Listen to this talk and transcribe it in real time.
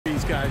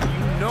guys.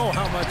 You know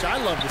how much I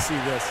love to see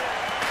this.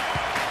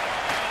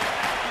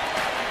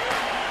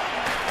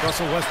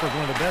 Russell Westbrook,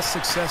 one of the best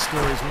success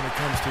stories when it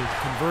comes to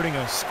converting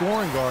a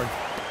scoring guard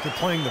to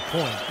playing the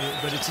point.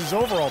 But it's his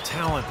overall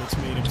talent that's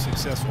made him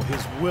successful.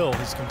 His will,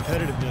 his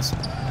competitiveness,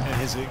 and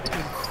his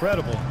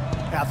incredible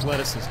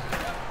athleticism.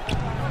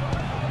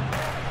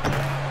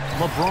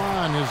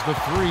 LeBron is the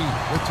 3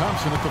 with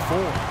Thompson at the 4.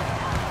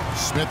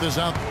 Smith is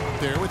out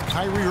there with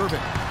Kyrie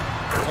Irving.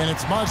 And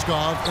it's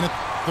Mozgov in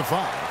at the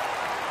 5.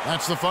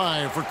 That's the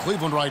 5 for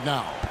Cleveland right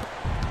now.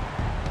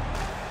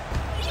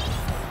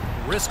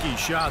 Risky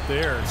shot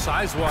there.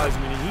 Size-wise, I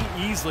mean,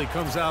 he easily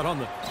comes out on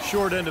the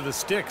short end of the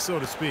stick, so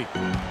to speak.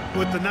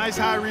 With the nice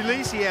high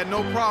release, he had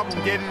no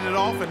problem getting it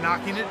off and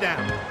knocking it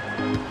down.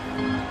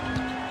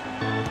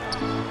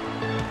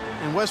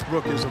 And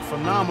Westbrook is a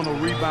phenomenal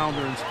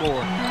rebounder and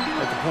scorer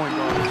at the point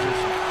guard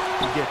position.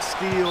 He gets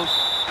steals.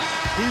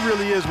 He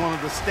really is one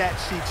of the stat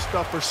sheet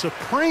stuffer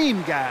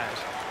supreme guys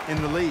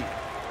in the league.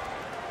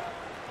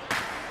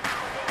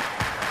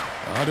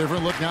 A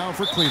different look now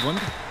for Cleveland.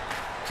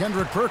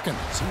 Kendrick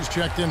Perkins, he's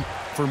checked in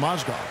for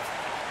Mozgov.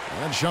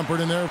 And Shumpert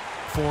in there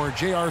for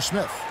J.R.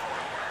 Smith.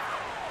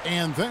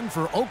 And then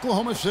for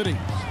Oklahoma City,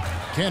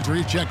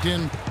 Cantor checked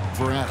in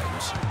for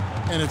Adams.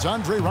 And it's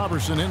Andre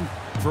Robertson in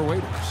for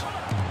Waiters.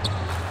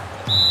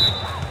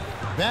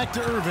 Back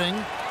to Irving.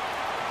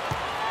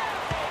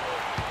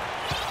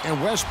 And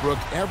Westbrook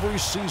every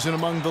season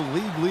among the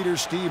league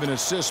leaders, Steve, in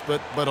assists,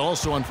 but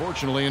also,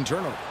 unfortunately, in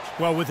turnovers.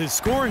 Well, with his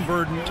scoring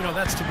burden, you know,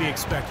 that's to be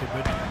expected,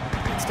 but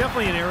it's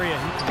definitely an area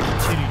he can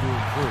continue to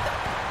improve.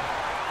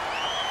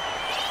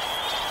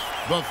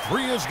 The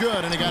 3 is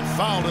good, and he got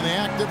fouled in the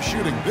act of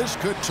shooting. This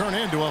could turn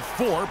into a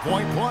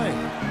 4-point play.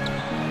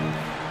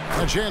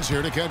 A chance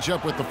here to catch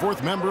up with the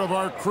 4th member of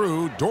our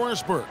crew,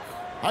 Doris Burke.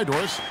 Hi,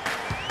 Doris.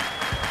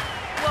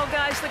 Well,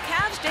 guys, the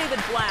Cavs' David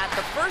Blatt,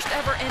 the first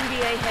ever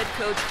NBA head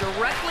coach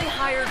directly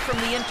hired from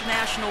the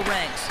international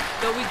ranks.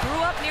 Though he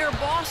grew up near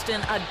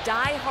Boston, a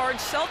die-hard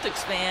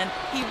Celtics fan,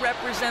 he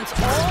represents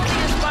all the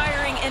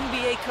aspiring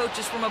NBA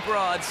coaches from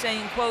abroad,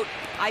 saying, quote,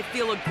 "I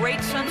feel a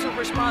great sense of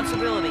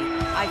responsibility.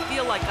 I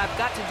feel like I've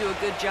got to do a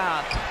good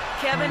job."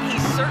 Kevin,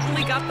 he's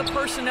certainly got the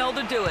personnel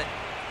to do it.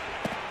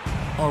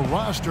 A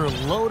roster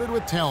loaded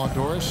with talent,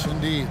 Doris.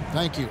 Indeed.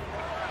 Thank you.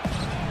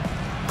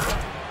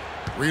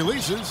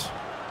 Releases.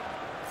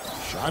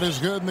 Shot is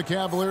good, and the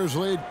Cavaliers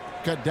lead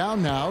cut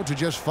down now to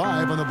just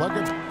 5 on the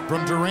bucket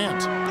from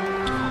Durant.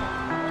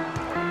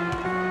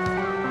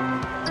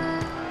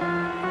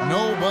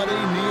 Nobody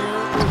near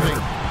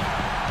Irving.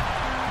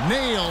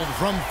 Nailed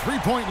from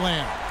three-point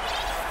land.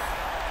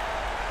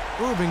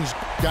 Irving's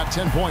got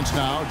 10 points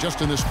now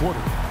just in this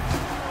quarter.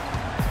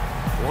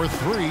 For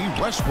 3,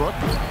 Westbrook.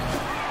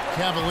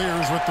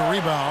 Cavaliers with the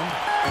rebound.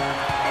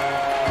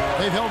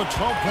 They've held a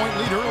 12-point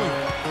lead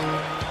earlier.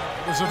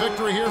 It's a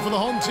victory here for the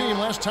home team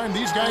last time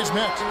these guys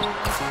met.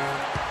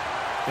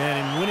 And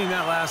in winning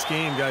that last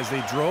game, guys,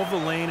 they drove the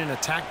lane and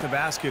attacked the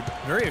basket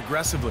very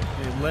aggressively.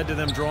 It led to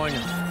them drawing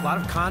a lot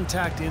of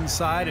contact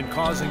inside and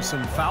causing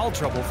some foul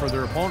trouble for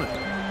their opponent.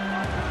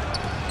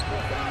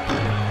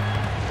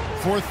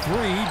 For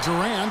 3,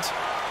 Durant.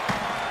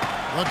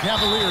 The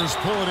Cavaliers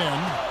pull it in.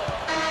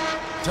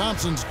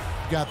 Thompson's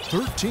got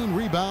 13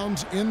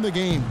 rebounds in the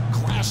game.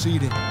 Class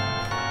eating.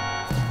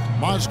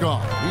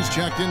 Mozgov, he's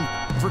checked in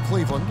for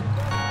Cleveland.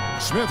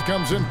 Smith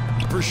comes in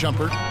for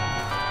Shumpert.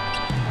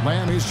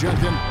 Lamb, he's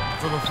checked in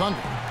for the Thunder.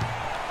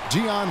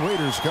 Dion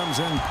Waiters comes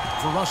in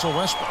for Russell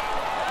Westbrook.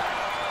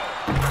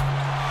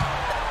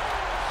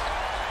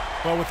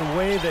 Well, with the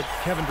way that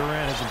Kevin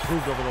Durant has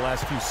improved over the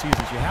last few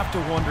seasons, you have to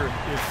wonder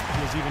if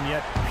he has even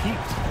yet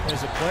peaked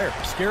as a player.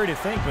 Scary to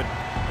think, but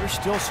there's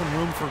still some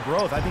room for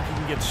growth. I think he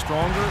can get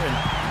stronger and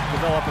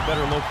develop a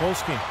better low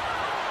post game.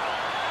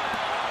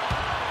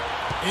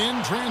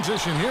 In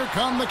transition, here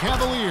come the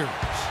Cavaliers.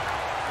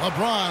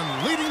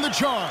 LeBron leading the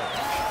charge.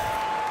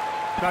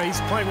 Now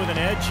he's playing with an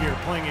edge here,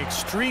 playing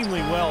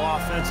extremely well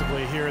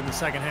offensively here in the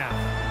second half.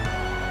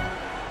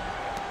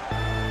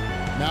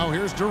 Now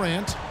here's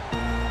Durant.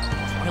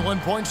 21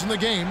 points in the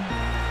game.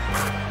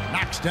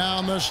 Knocks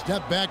down the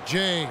step-back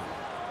J.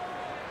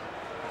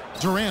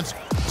 Durant's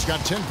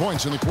got 10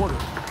 points in the quarter.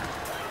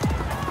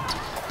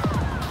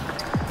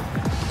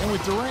 And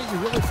with Durant, you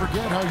really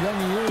forget how young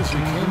he is. He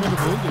came into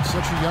the league at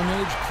such a young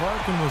age.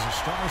 Clark was a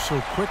star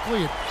so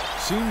quickly. It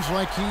seems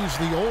like he's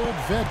the old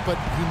vet, but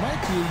he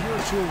might be a year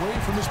or two away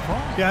from his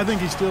prime. Yeah, I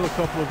think he's still a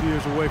couple of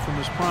years away from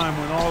his prime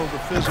when all of the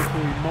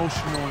physical,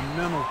 emotional, and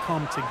mental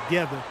come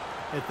together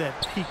at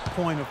that peak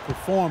point of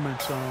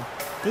performance.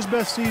 His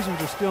best seasons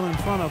are still in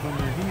front of him,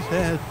 and he's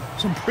had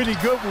some pretty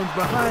good ones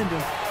behind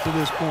him to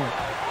this point.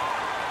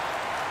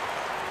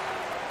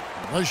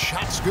 The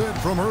shot's good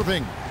from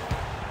Irving.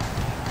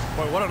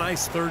 Boy, what a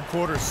nice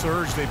third-quarter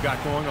surge they've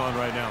got going on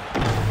right now.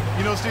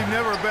 You know, Steve,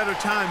 never a better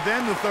time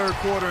than the third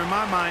quarter, in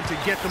my mind, to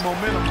get the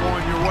momentum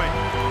going your way.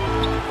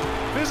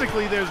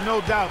 Physically, there's no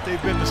doubt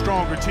they've been the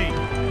stronger team.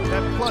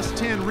 That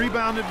 +10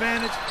 rebound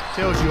advantage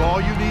tells you all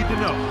you need to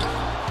know.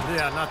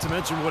 Yeah, not to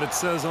mention what it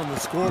says on the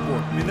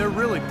scoreboard. I mean, they're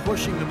really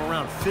pushing them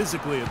around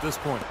physically at this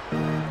point.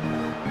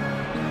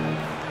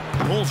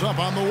 Pulls up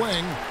on the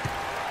wing.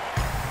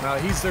 Now,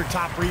 he's their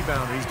top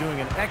rebounder. He's doing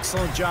an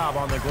excellent job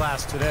on the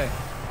glass today.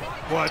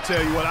 Well, I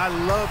tell you what, I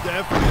love the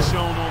effort he's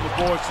shown on the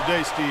boards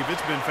today, Steve.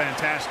 It's been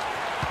fantastic.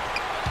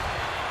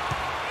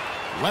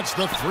 Lets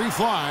the three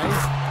fly.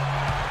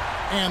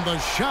 And the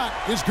shot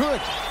is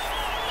good.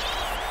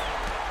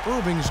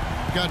 Irving's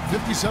got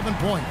 57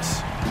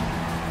 points.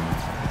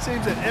 It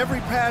seems that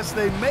every pass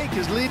they make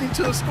is leading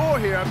to a score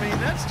here. I mean,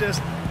 that's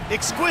just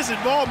exquisite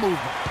ball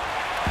movement.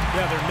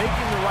 Yeah, they're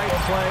making the right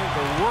play,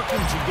 they're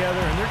working together,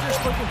 and they're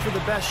just looking for the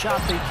best shot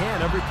they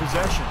can every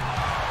possession.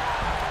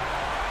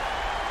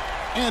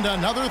 And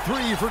another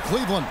three for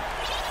Cleveland.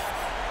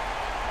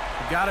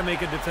 You've got to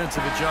make a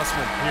defensive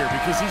adjustment here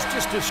because he's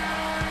just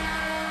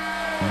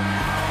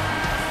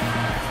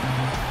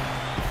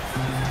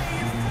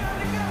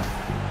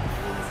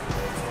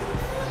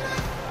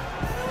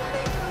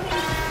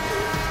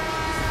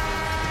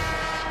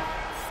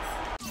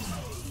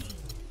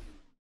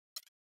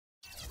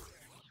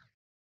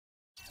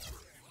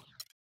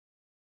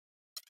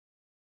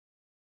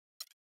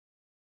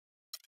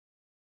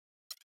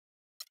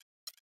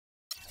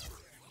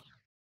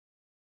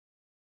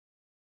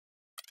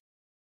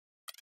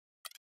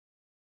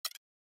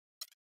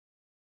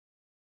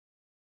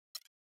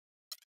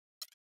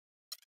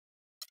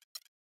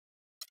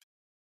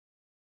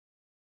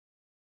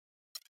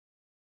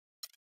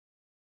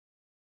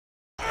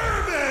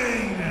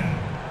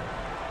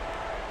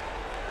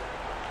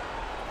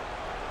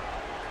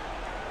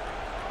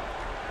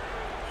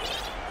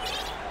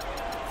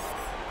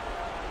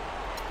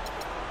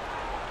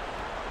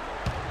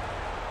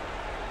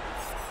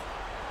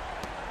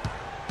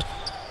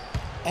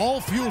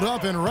all fueled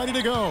up and ready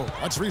to go.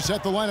 Let's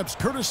reset the lineups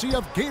courtesy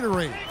of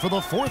Gatorade for the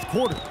fourth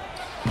quarter.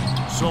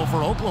 So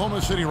for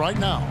Oklahoma City right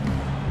now,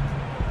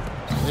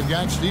 they've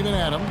got Steven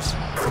Adams,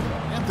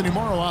 Anthony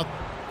Morrow out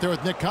there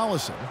with Nick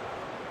Collison.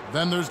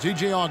 Then there's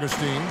DJ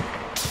Augustine,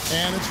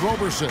 and it's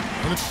Roberson,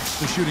 and it's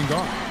the shooting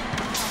guard.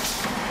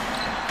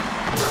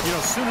 You know,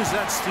 as soon as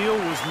that steal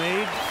was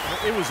made,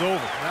 it was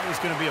over. That was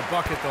going to be a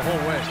bucket the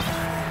whole way.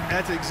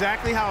 That's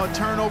exactly how a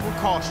turnover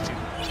costs you.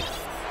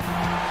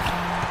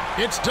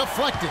 It's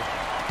deflected.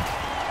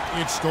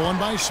 It's stolen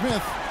by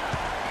Smith.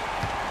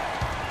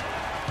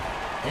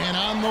 And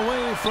on the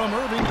way from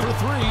Irving for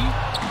three.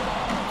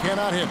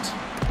 Cannot hit.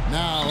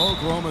 Now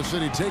Oklahoma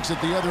City takes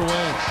it the other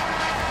way.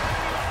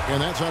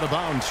 And that's out of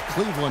bounds.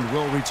 Cleveland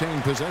will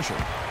retain possession.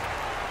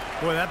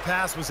 Boy, that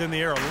pass was in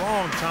the air a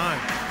long time.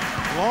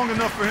 Long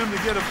enough for him to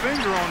get a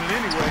finger on it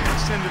anyway and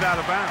send it out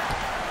of bounds.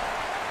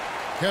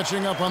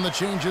 Catching up on the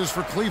changes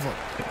for Cleveland.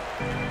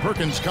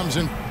 Perkins comes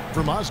in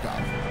for Mozgov.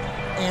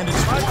 And it's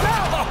what a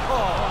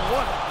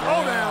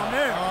throw down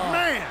there,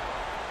 man.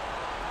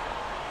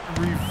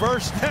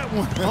 Reverse that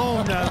one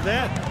home. Now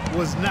that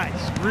was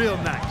nice, real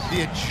nice.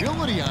 The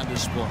agility on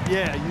display.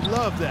 Yeah, you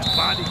love that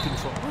body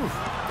control. Oof.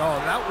 Oh,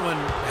 that one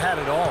had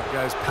it all,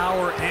 guys.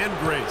 Power and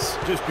grace.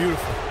 Just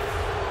beautiful.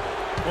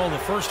 Well, in the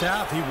first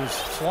half, he was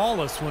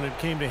flawless when it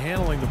came to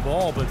handling the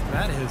ball, but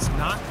that has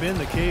not been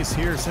the case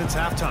here since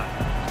halftime.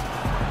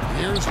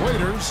 Here's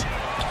Waiters.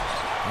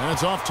 And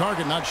it's off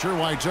target. Not sure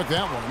why he took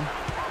that one.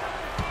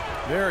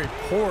 Very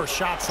poor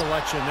shot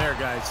selection there,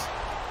 guys.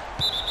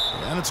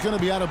 And it's going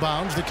to be out of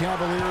bounds. The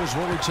Cavaliers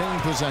will retain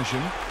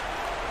possession.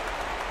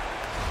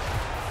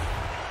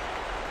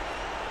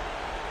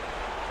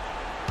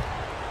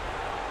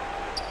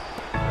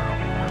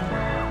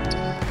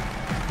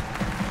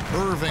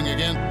 Irving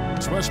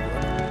against Westbrook.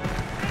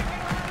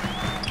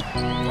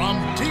 From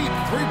deep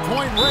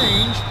three-point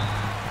range.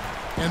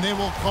 And they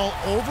will call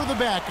over the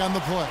back on the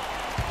play.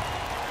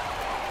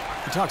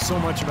 We talk so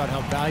much about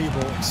how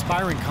valuable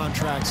expiring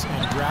contracts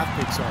and draft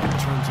picks are in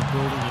terms of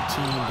building a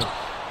team, but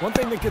one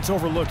thing that gets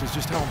overlooked is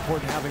just how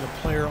important having a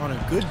player on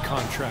a good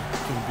contract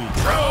can be.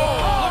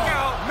 Oh, look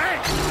out,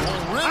 man!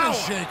 The rim is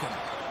shaken.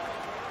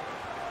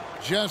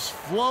 Just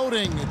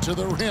floating to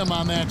the rim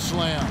on that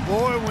slam.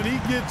 Boy, when he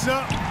gets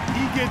up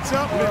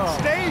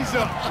and stays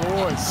up.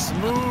 Boy,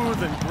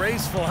 smooth and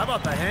graceful. How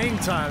about the hang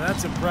time?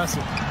 That's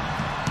impressive.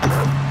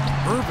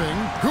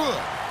 Irving, good.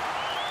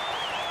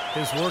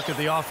 His work at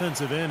the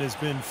offensive end has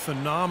been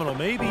phenomenal.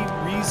 Maybe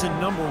reason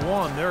number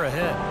one, they're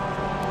ahead.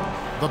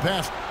 The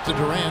pass to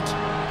Durant.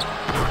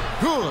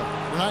 Good.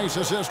 Nice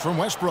assist from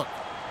Westbrook.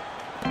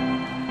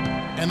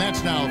 And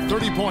that's now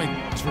 30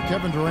 points for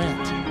Kevin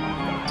Durant.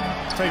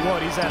 I'll tell you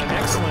what, he's had an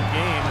excellent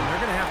game, and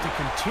they're going to have to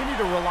continue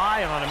to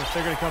rely on him if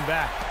they're going to come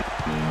back.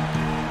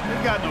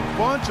 They've gotten a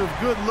bunch of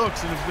good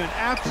looks and it's been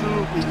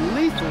absolutely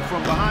lethal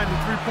from behind the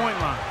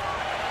three-point line.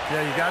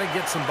 Yeah, you got to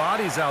get some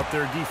bodies out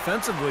there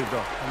defensively,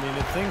 though. I mean,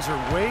 things are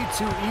way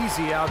too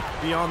easy out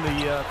beyond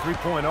the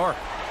three-point arc.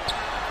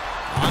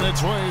 On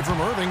its way from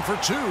Irving for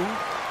two.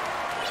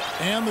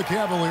 And the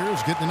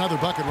Cavaliers getting another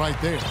bucket right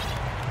there.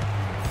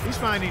 He's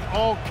finding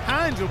all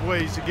kinds of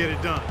ways to get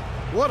it done.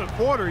 What a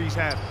quarter he's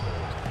having.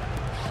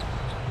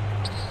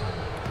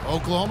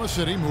 Oklahoma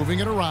City moving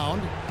it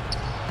around.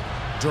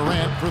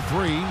 Durant for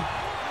three.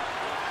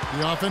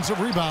 The offensive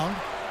rebound.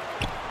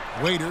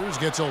 Waiters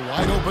gets a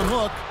wide open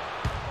look.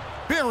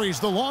 Buries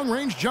the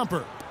long-range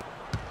jumper.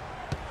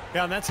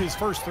 Yeah, and that's his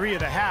first three of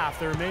the half.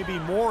 There may be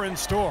more in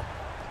store.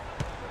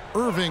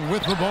 Irving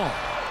with the ball.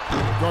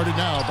 Guarded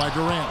now by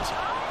Durant.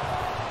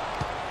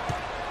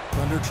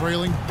 Thunder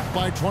trailing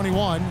by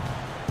 21.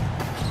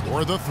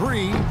 For the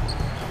three.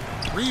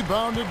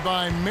 Rebounded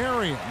by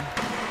Marion.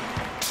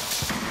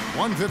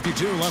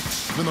 1:52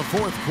 left in the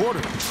fourth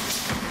quarter.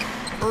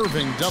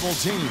 Irving double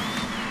team.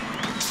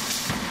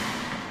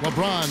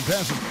 LeBron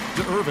passes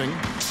to Irving.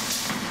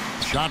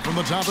 Shot from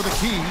the top of the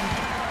key.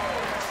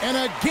 And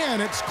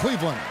again, it's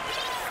Cleveland.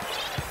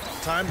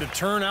 Time to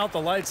turn out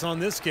the lights on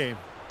this game.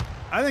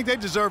 I think they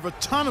deserve a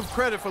ton of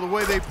credit for the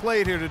way they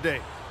played here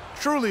today.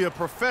 Truly a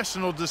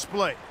professional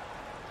display.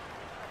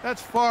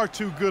 That's far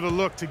too good a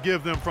look to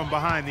give them from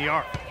behind the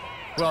arc.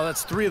 Well,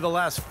 that's 3 of the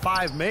last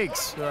 5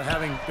 makes,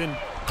 having been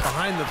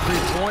behind the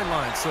three-point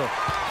line. So,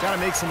 got to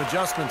make some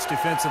adjustments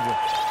defensively.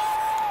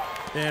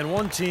 And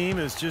one team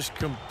is just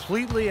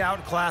completely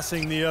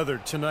outclassing the other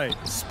tonight.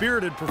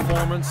 Spirited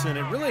performance, and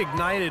it really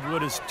ignited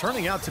what is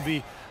turning out to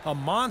be a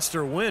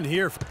monster win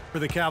here for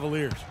the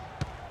Cavaliers.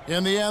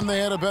 In the end, they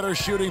had a better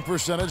shooting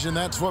percentage, and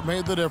that's what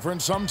made the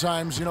difference.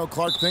 Sometimes, you know,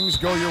 Clark, things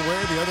go your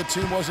way. The other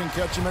team wasn't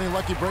catching many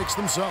lucky breaks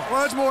themselves.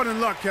 Well, it's more than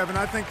luck, Kevin.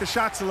 I think the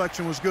shot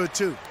selection was good,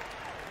 too.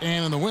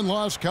 And in the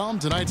win-loss column,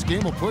 tonight's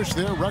game will push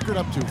their record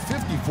up to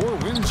 54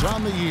 wins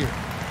on the year.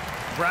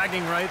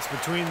 Bragging rights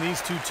between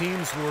these two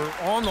teams were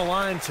on the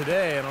line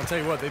today, and I'll tell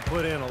you what, they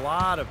put in a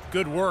lot of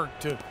good work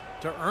to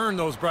earn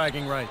those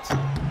bragging rights.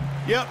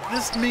 Yep,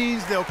 this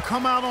means they'll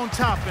come out on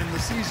top in the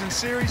season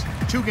series,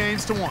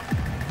 2-1.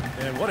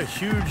 And what a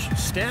huge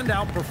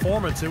standout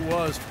performance it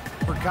was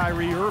for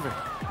Kyrie Irving.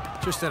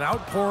 Just an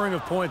outpouring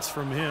of points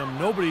from him.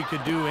 Nobody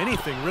could do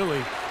anything,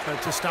 really,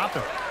 to stop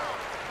him.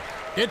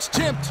 It's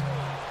tipped.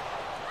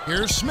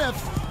 Here's Smith.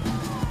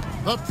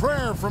 The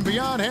prayer from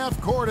beyond half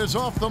court is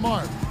off the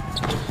mark.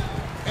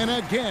 And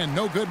again,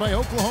 no good by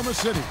Oklahoma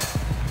City.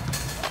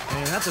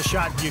 And that's a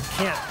shot you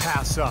can't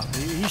pass up.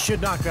 He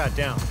should knock that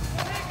down.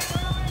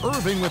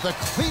 Irving with a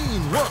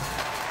clean look.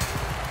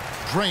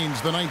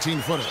 Drains the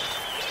 19-footer.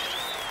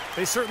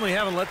 They certainly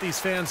haven't let these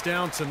fans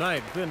down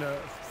tonight. It's been a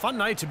fun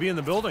night to be in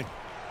the building.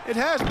 It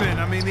has been.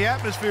 I mean, the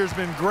atmosphere has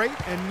been great,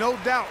 and no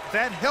doubt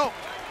that helped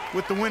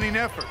with the winning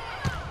effort.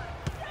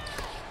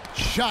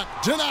 Shot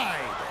denied.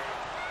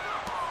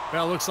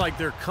 Well, it looks like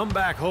their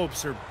comeback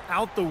hopes are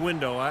out the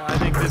window. I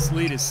think this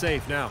lead is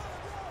safe now.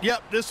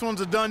 Yep, this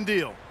one's a done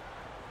deal.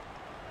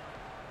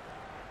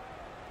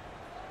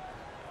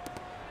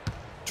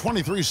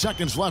 23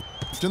 seconds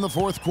left in the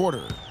fourth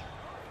quarter.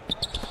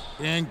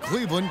 And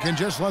Cleveland can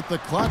just let the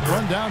clock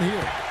run down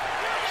here.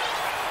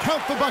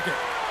 Count the bucket.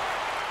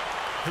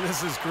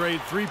 This is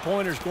great.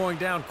 Three-pointers going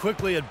down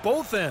quickly at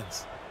both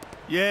ends.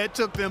 Yeah, it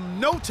took them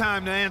no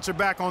time to answer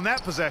back on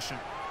that possession.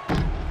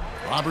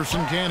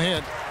 Robertson can't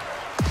hit.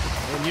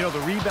 And, you know, the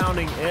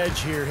rebounding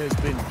edge here has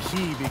been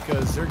key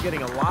because they're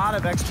getting a lot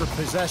of extra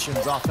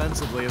possessions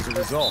offensively as a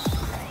result.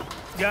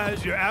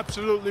 Guys, you're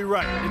absolutely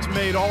right. It's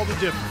made all the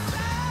difference.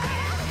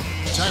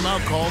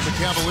 Timeout called the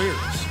Cavaliers.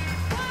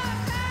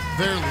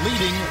 They're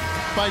leading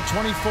by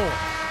 24.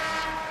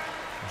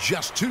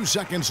 Just 2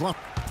 seconds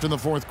left in the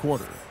fourth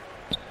quarter.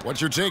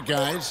 What's your take,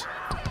 guys?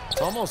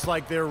 It's almost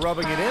like they're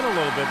rubbing it in a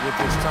little bit with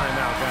this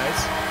timeout,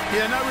 guys.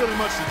 Yeah, not really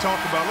much to talk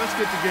about. Let's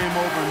get the game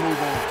over and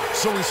move on.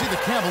 So we see the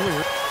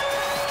Cavaliers